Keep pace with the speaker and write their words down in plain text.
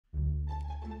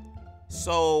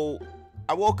So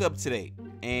I woke up today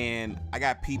and I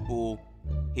got people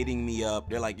hitting me up.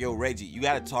 They're like, yo, Reggie, you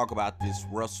got to talk about this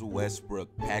Russell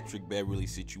Westbrook, Patrick Beverley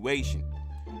situation.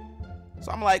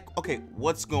 So I'm like, okay,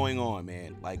 what's going on,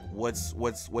 man? Like,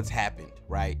 what's happened,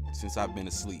 right? Since I've been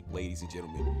asleep, ladies and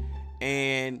gentlemen.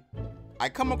 And I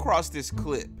come across this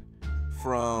clip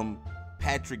from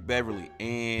Patrick Beverley,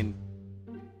 and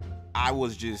I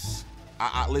was just,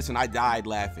 listen, I died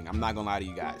laughing. I'm not gonna lie to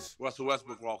you guys. Russell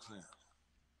Westbrook walks in.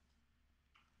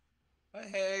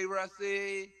 Hey,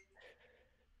 Rusty.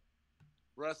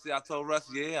 Rusty, I told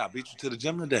Rusty, yeah, I beat you to the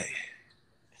gym today.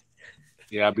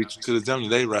 Yeah, I beat you to the gym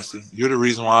today, Rusty. You're the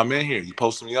reason why I'm in here. You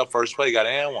posted me up first play, got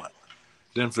an and one.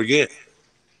 Didn't forget.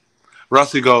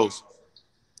 Rusty goes,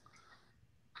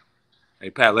 hey,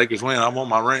 Pat, Lakers win. I want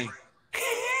my ring.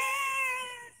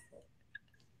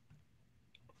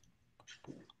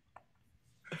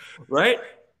 Right?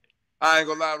 I ain't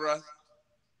gonna lie, Russ.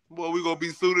 Boy, we gonna be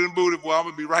suited and booted, boy. I'm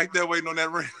gonna be right there waiting on that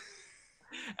ring.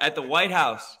 At the White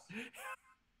House.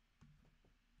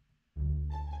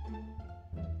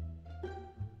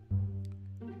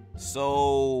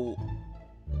 So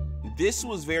this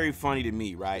was very funny to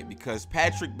me, right? Because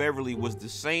Patrick Beverley was the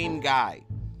same guy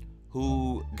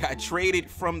who got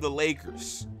traded from the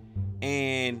Lakers.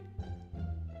 And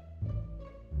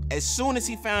as soon as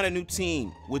he found a new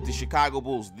team with the Chicago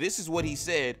Bulls, this is what he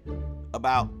said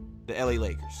about the LA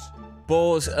Lakers.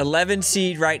 Bulls, 11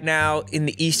 seed right now in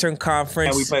the Eastern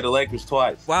Conference. And we play the Lakers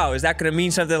twice. Wow, is that going to mean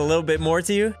something a little bit more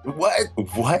to you? What?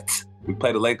 We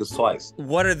play the Lakers twice.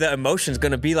 What are the emotions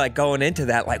going to be like going into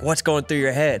that? Like, what's going through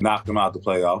your head? Knock them out the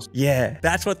playoffs. Yeah,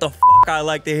 that's what the I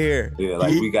like to hear. Yeah,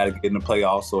 like we got to get in the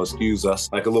playoffs, so excuse us.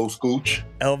 Like a little scooch.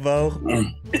 Elbow.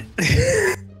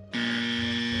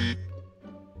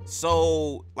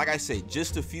 So, like I said,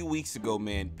 just a few weeks ago,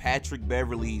 man, Patrick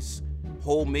Beverley's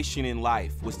whole mission in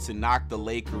life was to knock the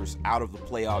Lakers out of the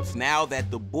playoffs. Now that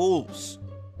the Bulls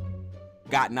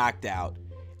got knocked out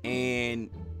and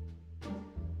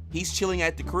he's chilling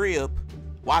at the crib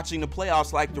watching the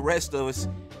playoffs like the rest of us.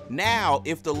 Now,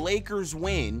 if the Lakers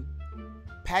win,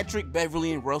 Patrick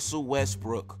Beverley and Russell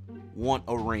Westbrook want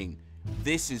a ring.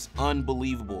 This is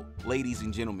unbelievable, ladies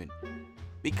and gentlemen.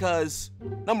 Because,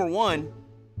 number one,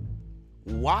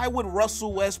 why would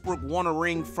Russell Westbrook want a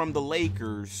ring from the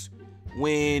Lakers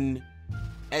when,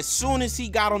 as soon as he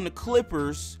got on the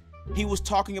Clippers, he was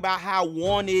talking about how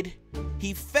wanted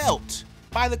he felt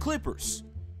by the Clippers?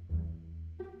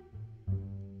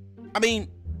 I mean,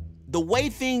 the way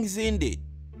things ended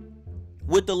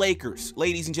with the Lakers,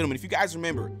 ladies and gentlemen, if you guys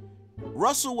remember,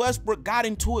 Russell Westbrook got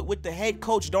into it with the head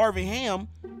coach, Darvin Ham,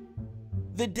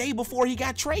 the day before he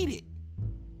got traded.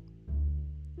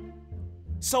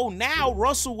 So now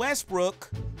Russell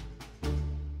Westbrook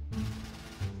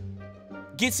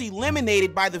gets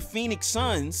eliminated by the Phoenix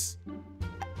Suns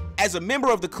as a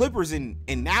member of the Clippers, and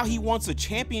now he wants a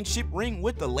championship ring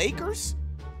with the Lakers?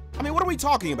 I mean, what are we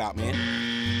talking about,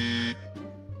 man?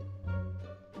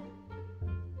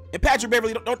 And Patrick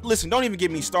Beverley, don't even get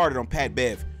me started on Pat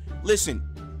Bev. Listen,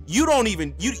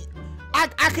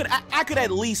 I could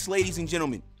at least, ladies and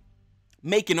gentlemen,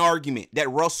 make an argument that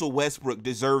Russell Westbrook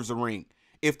deserves a ring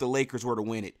if the Lakers were to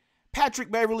win it. Patrick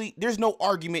Beverley, there's no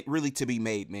argument really to be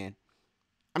made, man.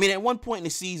 I mean, at one point in the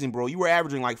season, bro, you were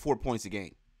averaging like 4 points a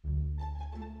game,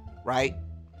 right?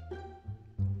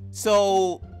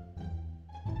 So,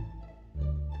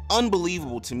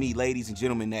 unbelievable to me, ladies and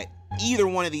gentlemen, that either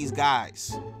one of these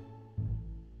guys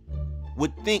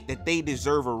would think that they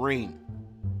deserve a ring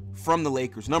from the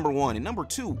Lakers, number one. And number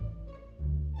two,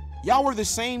 y'all were the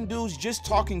same dudes just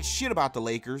talking shit about the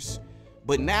Lakers,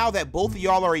 but now that both of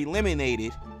y'all are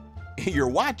eliminated and you're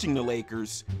watching the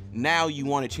Lakers, now you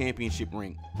want a championship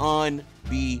ring.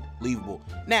 Unbelievable.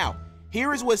 Now,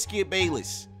 here is what Skip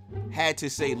Bayless had to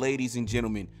say, ladies and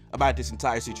gentlemen, about this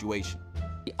entire situation.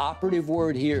 The operative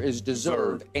word here is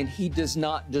deserve, and he does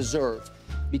not deserve,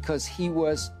 because he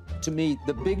was, to me,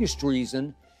 the biggest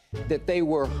reason that they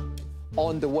were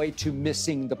on the way to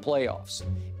missing the playoffs.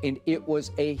 And it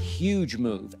was a huge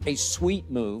move, a sweet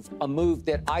move, a move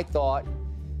that I thought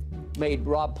made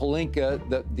Rob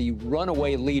Pelinka the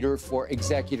runaway leader for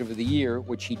Executive of the Year,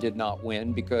 which he did not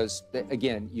win because,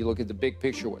 again, you look at the big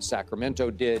picture, what Sacramento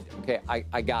did, okay,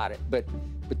 I got it. But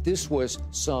this was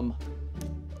some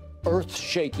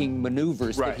earth-shaking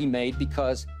maneuvers that he made,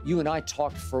 because you and I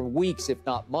talked for weeks, if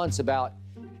not months, about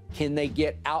can they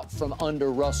get out from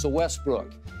under Russell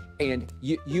Westbrook? And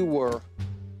you were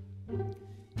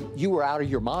out of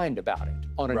your mind about it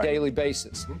on a daily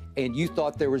basis. And you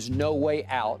thought there was no way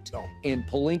out. And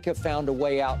Pelinka found a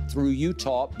way out through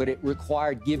Utah, but it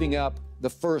required giving up the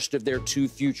first of their 2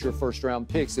 future first-round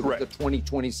picks. It was the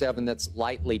 2027 that's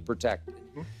lightly protected.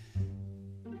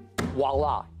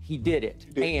 Voila, he did it.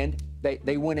 And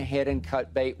they went ahead and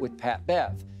cut bait with Pat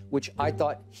Bev, which I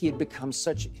thought he had become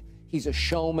he's a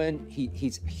showman,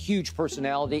 he's a huge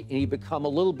personality, and he'd become a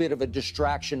little bit of a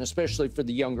distraction, especially for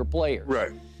the younger players.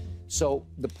 Right. So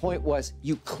the point was,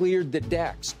 you cleared the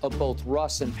decks of both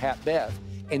Russ and Pat Bev,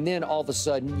 and then all of a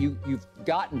sudden you've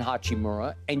gotten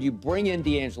Hachimura, and you bring in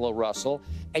D'Angelo Russell,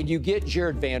 and you get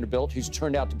Jared Vanderbilt, who's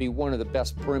turned out to be one of the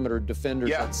best perimeter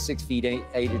defenders at 6 feet 8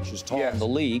 inches tall in the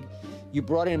league. You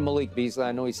brought in Malik Beasley.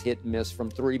 I know he's hit and miss from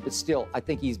 3, but still, I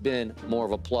think he's been more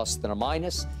of a plus than a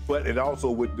minus. But it also,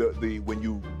 with when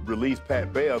you released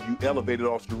Pat Bev, you elevated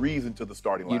Austin Reeves into the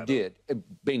starting lineup. You did.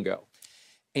 Bingo.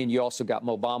 And you also got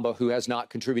Mo Bamba, who has not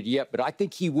contributed yet, but I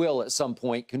think he will at some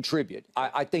point contribute.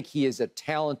 I think he is a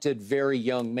talented, very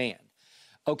young man.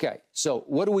 Okay, so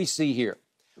what do we see here?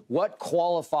 What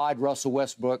qualified Russell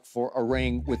Westbrook for a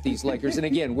ring with these Lakers? And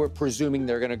again, we're presuming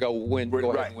they're going to go ahead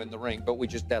and win the ring, but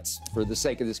that's for the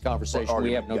sake of this conversation,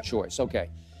 we have no choice. Okay.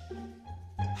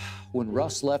 When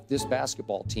Russ left this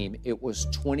basketball team, it was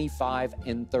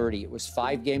 25-30. It was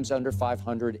 5 games under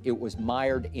 500. It was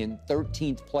mired in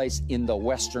 13th place in the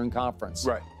Western Conference.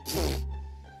 Right.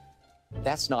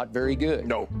 That's not very good.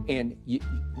 No. And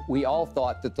we all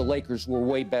thought that the Lakers were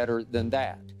way better than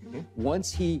that.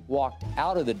 Once he walked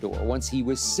out of the door, once he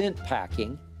was sent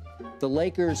packing, the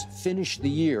Lakers finished the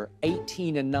year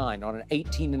 18-9 on an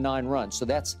 18-9 run. So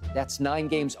that's 9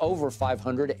 games over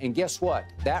 500. And guess what?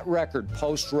 That record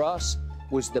post-Russ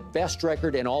was the best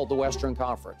record in all the Western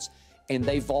Conference. And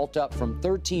they vault up from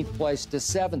 13th place to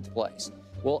 7th place.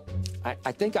 Well,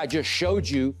 I think I just showed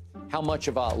you how much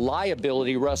of a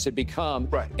liability Russ had become,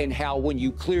 and how when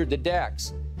you cleared the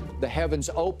decks, the heavens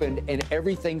opened and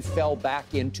everything fell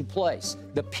back into place.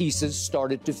 The pieces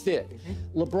started to fit.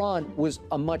 LeBron was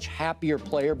a much happier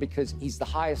player because he's the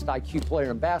highest IQ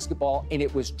player in basketball, and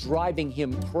it was driving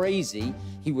him crazy.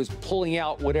 He was pulling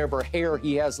out whatever hair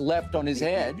he has left on his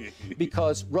head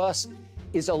because Russ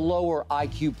is a lower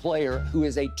IQ player who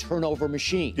is a turnover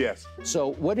machine. Yes.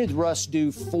 So what did Russ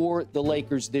do for the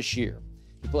Lakers this year?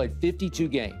 He played 52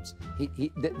 games.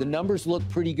 The numbers look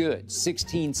pretty good,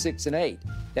 16, 6, and 8.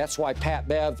 That's why Pat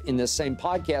Bev in the same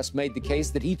podcast made the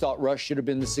case that he thought Russ should have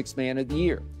been the 6th man of the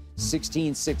year,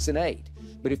 16, 6, and 8.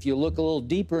 But if you look a little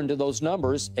deeper into those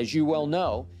numbers, as you well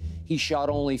know, he shot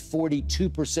only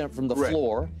 42% from the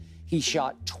floor. He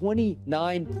shot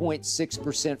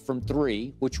 29.6% from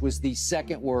 3, which was the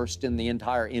 2nd worst in the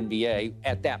entire NBA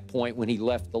at that point when he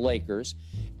left the Lakers.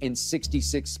 And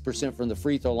 66% from the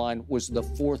free throw line was the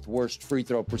 4th worst free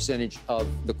throw percentage of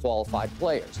the qualified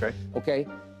players. Okay?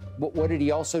 But what did he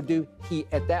also do? He,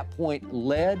 at that point,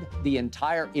 led the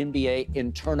entire NBA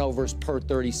in turnovers per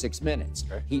 36 minutes.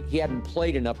 He hadn't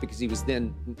played enough because he's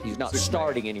not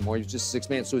starting anymore. He was just 6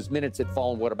 man. So his minutes had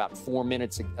fallen, about 4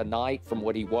 minutes a night from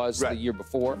what he was the year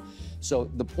before.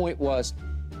 So the point was,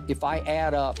 if I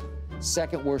add up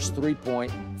 2nd worst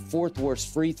 3-point, 4th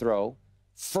worst free throw,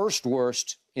 1st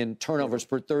worst in turnovers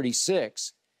per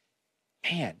 36,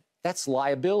 man, that's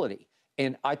liability.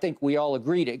 And I think we all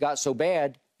agreed it got so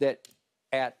bad that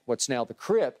at what's now the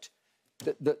Crypt,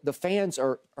 the fans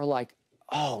are like,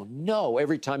 oh, no,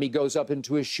 every time he goes up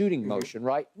into his shooting motion,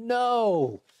 right?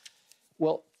 No.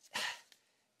 Well,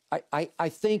 I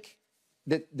think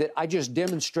that I just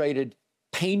demonstrated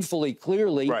painfully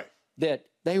clearly that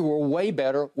they were way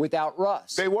better without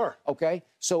Russ. They were. Okay?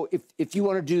 So if you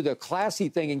want to do the classy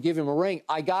thing and give him a ring,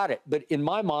 I got it. But in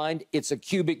my mind, it's a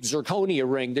cubic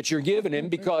zirconia ring that you're giving him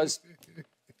because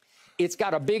it's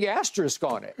got a big asterisk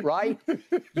on it, right?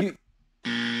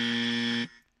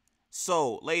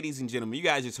 So, ladies and gentlemen, you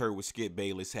guys just heard what Skip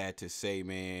Bayless had to say,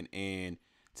 man. And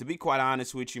to be quite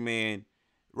honest with you, man,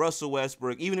 Russell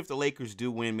Westbrook, even if the Lakers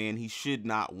do win, man, he should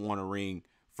not want a ring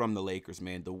from the Lakers,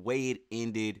 man. The way it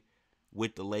ended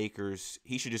with the Lakers,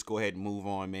 he should just go ahead and move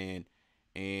on, man.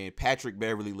 And Patrick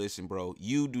Beverley, listen, bro,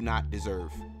 you do not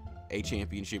deserve a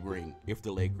championship ring if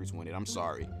the Lakers win it. I'm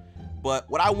sorry. But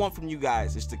what I want from you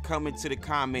guys is to come into the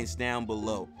comments down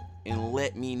below and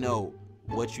let me know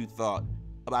what you thought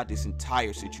about this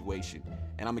entire situation.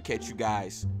 And I'm going to catch you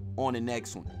guys on the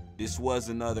next one. This was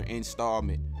another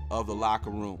installment of The Locker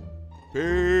Room.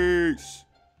 Peace.